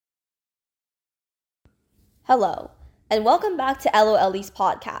Hello, and welcome back to LOLE's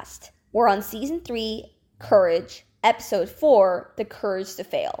podcast. We're on Season 3, Courage, Episode 4, The Courage to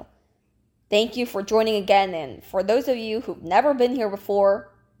Fail. Thank you for joining again, and for those of you who've never been here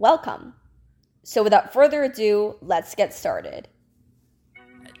before, welcome. So without further ado, let's get started.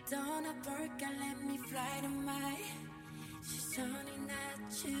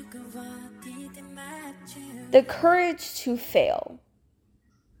 The courage to fail.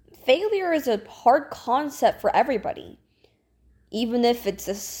 Failure is a hard concept for everybody. Even if it's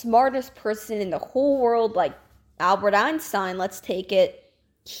the smartest person in the whole world, like Albert Einstein, let's take it,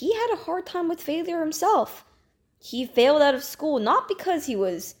 he had a hard time with failure himself. He failed out of school not because he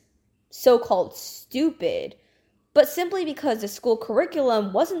was so-called stupid, but simply because the school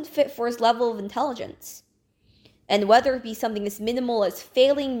curriculum wasn't fit for his level of intelligence. And whether it be something as minimal as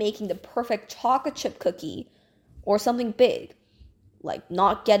failing making the perfect chocolate chip cookie, or something big, like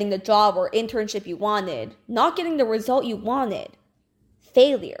not getting the job or internship you wanted, not getting the result you wanted,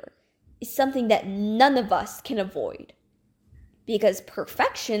 failure is something that none of us can avoid. Because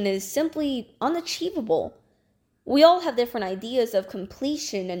perfection is simply unachievable. We all have different ideas of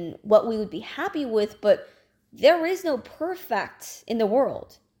completion and what we would be happy with, but there is no perfect in the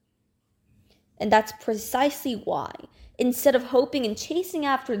world. And that's precisely why, instead of hoping and chasing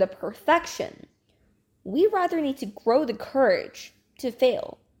after the perfection, we rather need to grow the courage to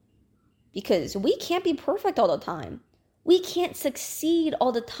fail. Because we can't be perfect all the time. We can't succeed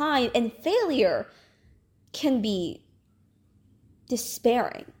all the time, and failure can be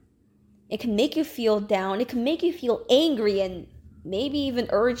despairing. It can make you feel down, it can make you feel angry, and maybe even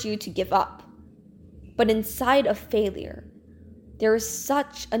urge you to give up. But inside of failure, there is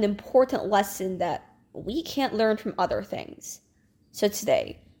such an important lesson that we can't learn from other things. So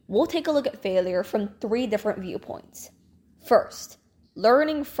today, we'll take a look at failure from 3 different viewpoints. First,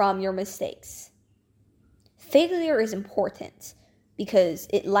 learning from your mistakes. Failure is important because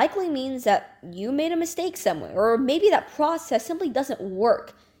it likely means that you made a mistake somewhere, or maybe that process simply doesn't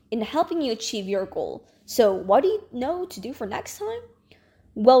work in helping you achieve your goal. So what do you know to do for next time?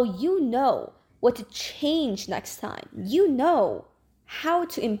 Well, you know what to change next time. You know how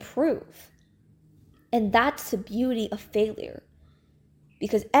to improve. And that's the beauty of failure.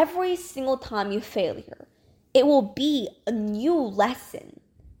 Because every single time you fail, it will be a new lesson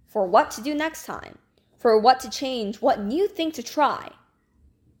for what to do next time, for what to change, what new thing to try.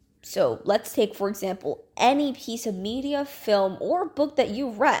 So let's take, for example, any piece of media, film, or book that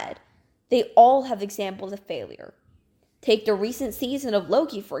you've read. They all have examples of failure. Take the recent season of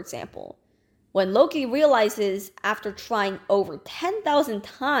Loki, for example. When Loki realizes, after trying over 10,000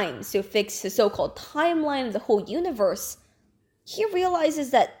 times to fix the so-called timeline of the whole universe, he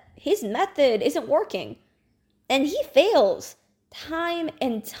realizes that his method isn't working. And he fails time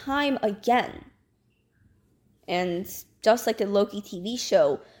and time again. And just like the Loki TV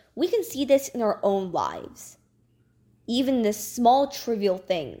show, we can see this in our own lives. Even the small trivial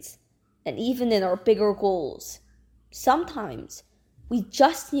things, and even in our bigger goals. Sometimes we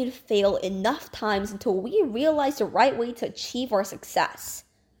just need to fail enough times until we realize the right way to achieve our success.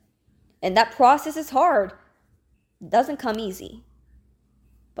 And that process is hard. It doesn't come easy.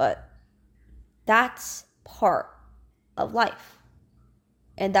 But that's part of life.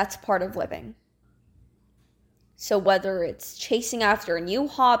 And that's part of living. So whether it's chasing after a new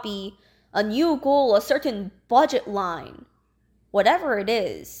hobby, a new goal, a certain budget line, whatever it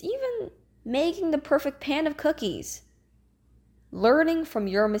is, even making the perfect pan of cookies, learning from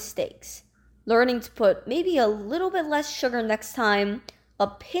your mistakes, learning to put maybe a little bit less sugar next time, a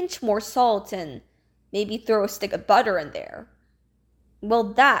pinch more salt, and maybe throw a stick of butter in there. Well,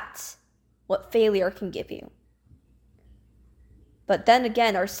 that's what failure can give you. But then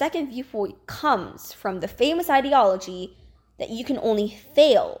again, our second viewpoint comes from the famous ideology that you can only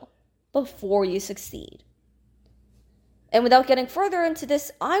fail before you succeed. And without getting further into this,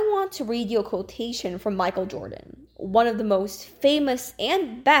 I want to read you a quotation from Michael Jordan, one of the most famous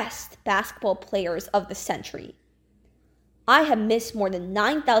and best basketball players of the century. I have missed more than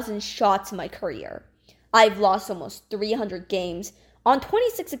 9,000 shots in my career. I've lost almost 300 games. On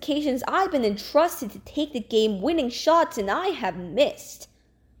 26 occasions, I've been entrusted to take the game-winning shots, and I have missed.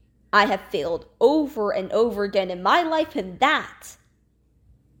 I have failed over and over again in my life, and that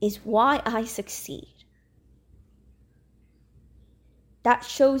is why I succeed. That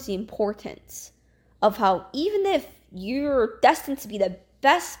shows the importance of how even if you're destined to be the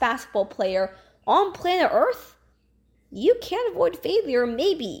best basketball player on planet Earth, you can't avoid failure.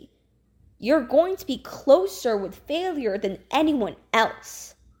 Maybe you're going to be closer with failure than anyone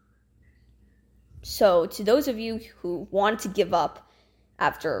else. So to those of you who want to give up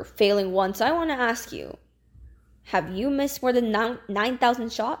after failing once, I want to ask you, Have you missed more than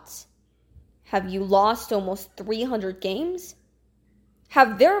 9,000 shots? Have you lost almost 300 games?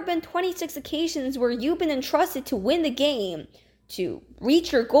 Have there been 26 occasions where you've been entrusted to win the game, to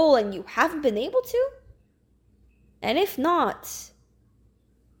reach your goal, and you haven't been able to? And if not,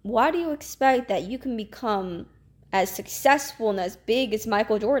 why do you expect that you can become as successful and as big as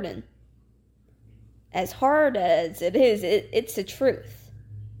Michael Jordan? As hard as it is, it's the truth.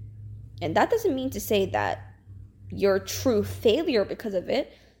 And that doesn't mean to say that you're a true failure because of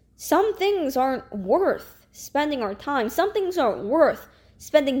it. Some things aren't worth spending our time. Some things aren't worth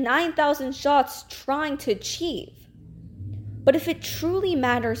spending 9,000 shots trying to achieve. But if it truly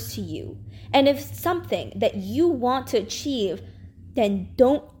matters to you, and if it's something that you want to achieve, then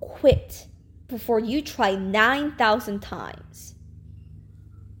don't quit before you try 9,000 times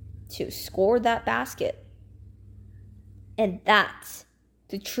to score that basket. And that's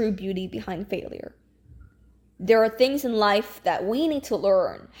the true beauty behind failure. There are things in life that we need to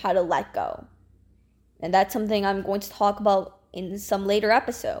learn how to let go. And that's something I'm going to talk about in some later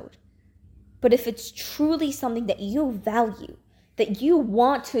episode. But if it's truly something that you value, that you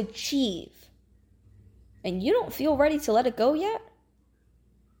want to achieve, and you don't feel ready to let it go yet,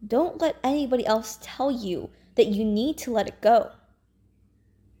 don't let anybody else tell you that you need to let it go.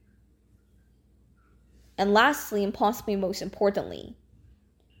 And lastly, and possibly most importantly,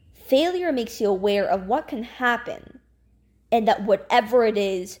 failure makes you aware of what can happen, and that whatever it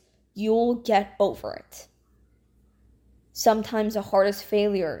is, you'll get over it. Sometimes the hardest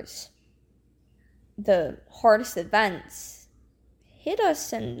failures, the hardest events, hit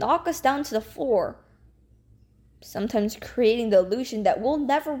us and knock us down to the floor, sometimes creating the illusion that we'll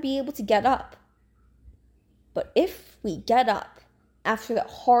never be able to get up. But if we get up after that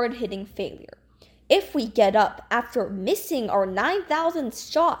hard-hitting failure, if we get up after missing our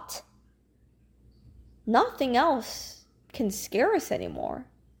 9,000th shot, nothing else can scare us anymore.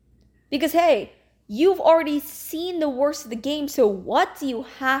 Because hey, you've already seen the worst of the game, so what do you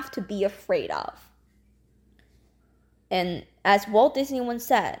have to be afraid of? And as Walt Disney once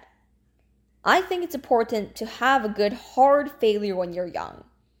said, I think it's important to have a good hard failure when you're young,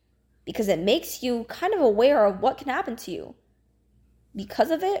 because it makes you kind of aware of what can happen to you.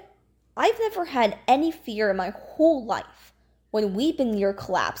 Because of it, I've never had any fear in my whole life when we've been near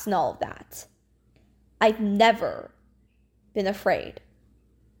collapse and all of that. I've never been afraid.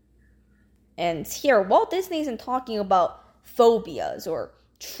 And here, Walt Disney isn't talking about phobias or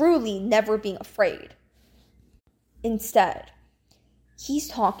truly never being afraid. Instead, he's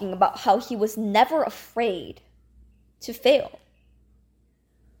talking about how he was never afraid to fail.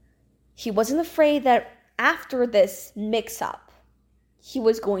 He wasn't afraid that after this mix-up, he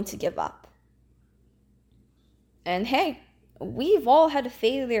was going to give up. And hey, we've all had a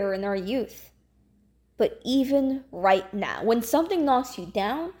failure in our youth. But even right now, when something knocks you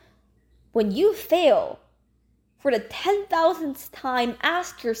down, when you fail, for the 10,000th time,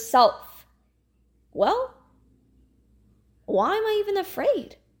 ask yourself, well, why am I even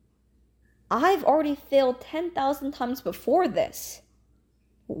afraid? I've already failed 10,000 times before this.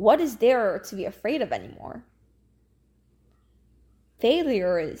 What is there to be afraid of anymore?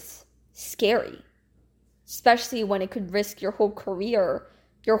 Failure is scary, especially when it could risk your whole career,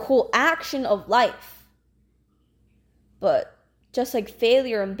 your whole action of life. But just like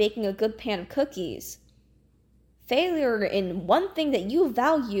failure in baking a good pan of cookies, failure in one thing that you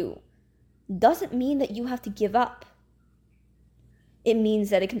value doesn't mean that you have to give up. It means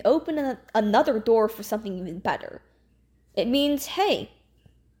that it can open another door for something even better. It means, hey,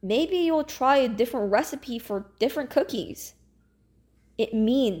 maybe you'll try a different recipe for different cookies. It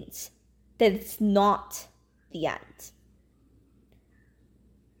means that it's not the end.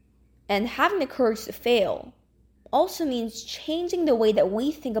 And having the courage to fail also means changing the way that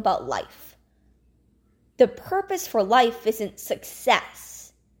we think about life. The purpose for life isn't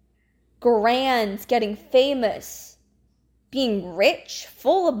success, grand, getting famous, being rich,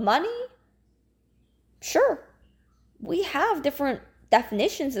 full of money. Sure, we have different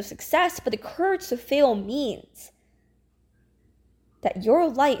definitions of success, but the courage to fail means that your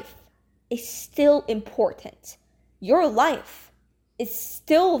life is still important. Your life is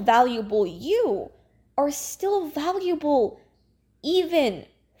still valuable. You are still valuable even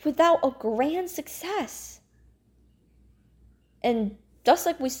without a grand success. And just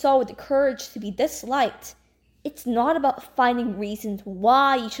like we saw with the courage to be disliked, it's not about finding reasons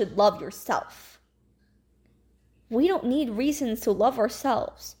why you should love yourself. We don't need reasons to love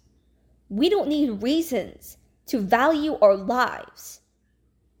ourselves. We don't need reasons to value our lives.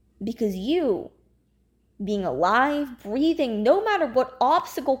 Because you, being alive, breathing, no matter what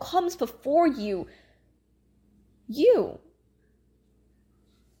obstacle comes before you, You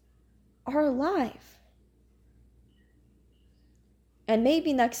are alive. And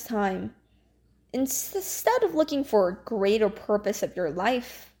maybe next time, instead of looking for a greater purpose of your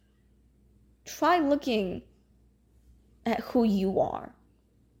life, try looking at who you are.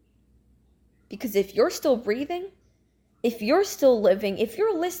 Because if you're still breathing, if you're still living, if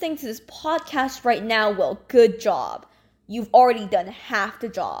you're listening to this podcast right now, well, good job. You've already done half the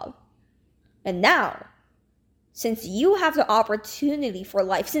job. And now, since you have the opportunity for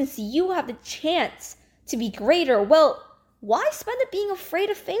life, since you have the chance to be greater, well, why spend it being afraid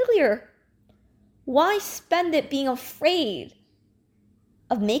of failure? Why spend it being afraid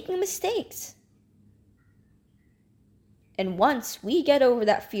of making mistakes? And once we get over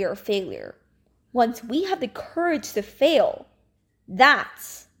that fear of failure, once we have the courage to fail,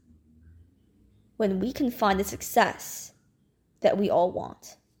 that's when we can find the success that we all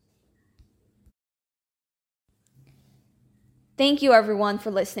want. Thank you everyone for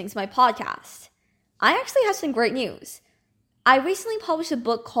listening to my podcast. I actually have some great news. I recently published a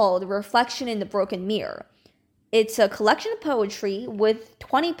book called Reflection in the Broken Mirror. It's a collection of poetry with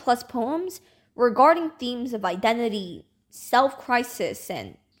 20 plus poems regarding themes of identity, self-crisis,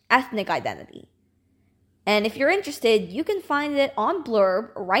 and ethnic identity. And if you're interested, you can find it on Blurb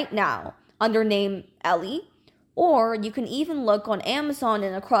right now under name Ellie, or you can even look on Amazon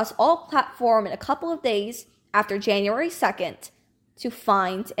and across all platforms in a couple of days after January 2nd to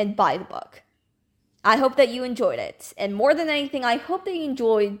find and buy the book. I hope that you enjoyed it, and more than anything, I hope that you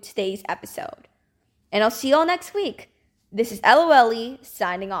enjoyed today's episode. And I'll see y'all next week. This is LOLE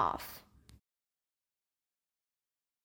signing off.